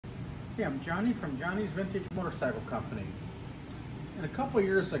Hey, I'm Johnny from Johnny's Vintage Motorcycle Company. And a couple of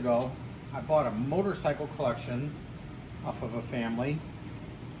years ago, I bought a motorcycle collection off of a family.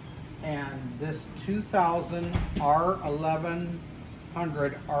 And this 2000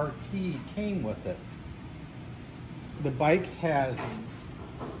 R1100RT came with it. The bike has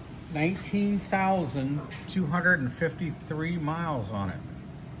 19,253 miles on it.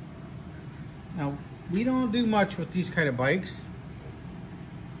 Now, we don't do much with these kind of bikes.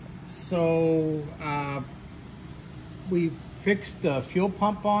 So we fixed the fuel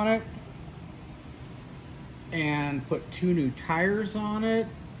pump on it and put 2 new tires on it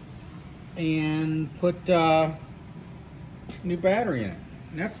and put new battery in it.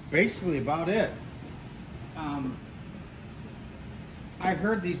 And that's basically about it. I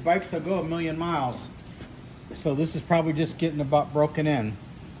heard these bikes will go 1,000,000 miles. So this is probably just getting about broken in.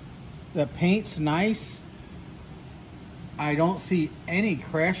 The paint's nice. I don't see any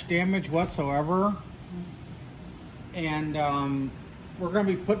crash damage whatsoever. And we're going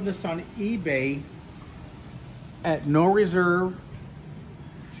to be putting this on eBay at no reserve.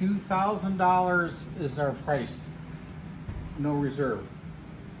 $2,000 is our price. No reserve.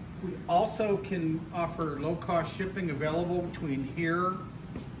 We also can offer low-cost shipping available between here,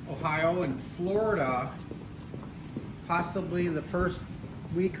 Ohio, and Florida, possibly the first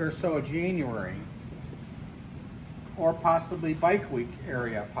week or so of January. Or possibly Bike Week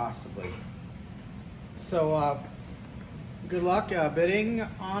area, possibly. So, good luck bidding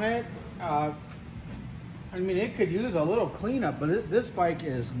on it. I mean, it could use a little cleanup, but this bike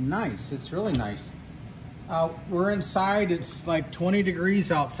is nice. It's really nice. We're inside. It's like 20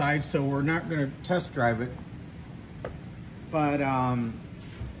 degrees outside, so we're not going to test drive it. But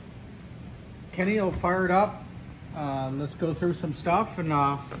Kenny will fire it up. Let's go through some stuff, and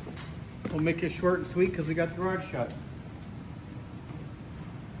we'll make it short and sweet because we got the garage shut.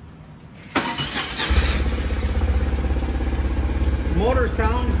 The motor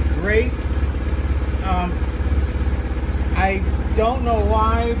sounds great. I don't know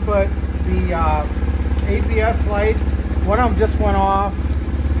why, but the ABS light, one of them just went off.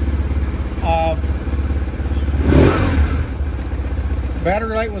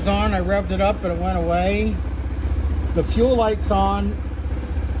 Battery light was on. I revved it up and it went away. The fuel light's on.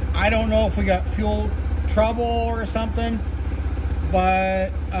 I don't know if we got fuel trouble or something,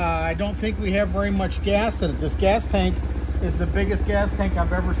 but I don't think we have very much gas in it. This gas tank is the biggest gas tank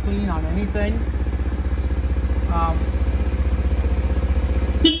I've ever seen on anything. Horn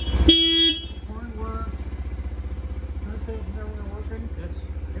works. Working?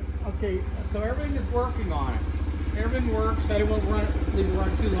 Okay, so everything is working on it. Everything works. I won't leave it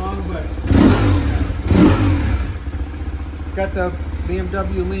run too long, but got the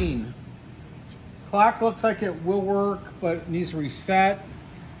BMW lean. Clock looks like it will work, but it needs to reset.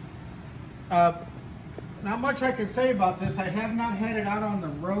 Not much I can say about this. I have not had it out on the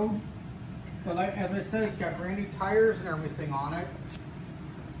road, but as I said, it's got brand new tires and everything on it.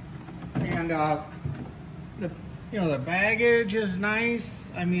 And the baggage is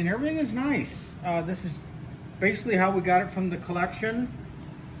nice. I mean, everything is nice. This is basically how we got it from the collection,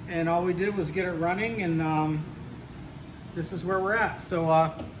 and all we did was get it running, and this is where we're at.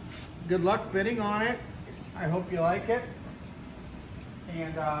 So good luck bidding on it. I hope you like it.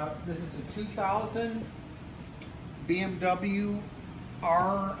 And this is a 2000 BMW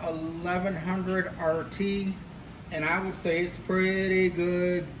R1100RT, and I would say it's pretty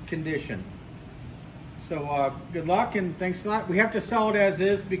good condition. So good luck and thanks a lot. We have to sell it as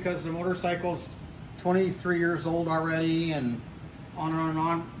is because the motorcycle's 23 years old already, and on and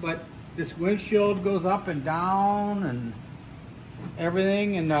on. But this windshield goes up and down and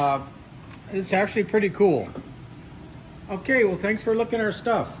everything, and it's actually pretty cool. Okay, well, thanks for looking at our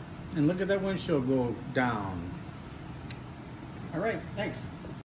stuff. And look at that windshield go down. All right, thanks.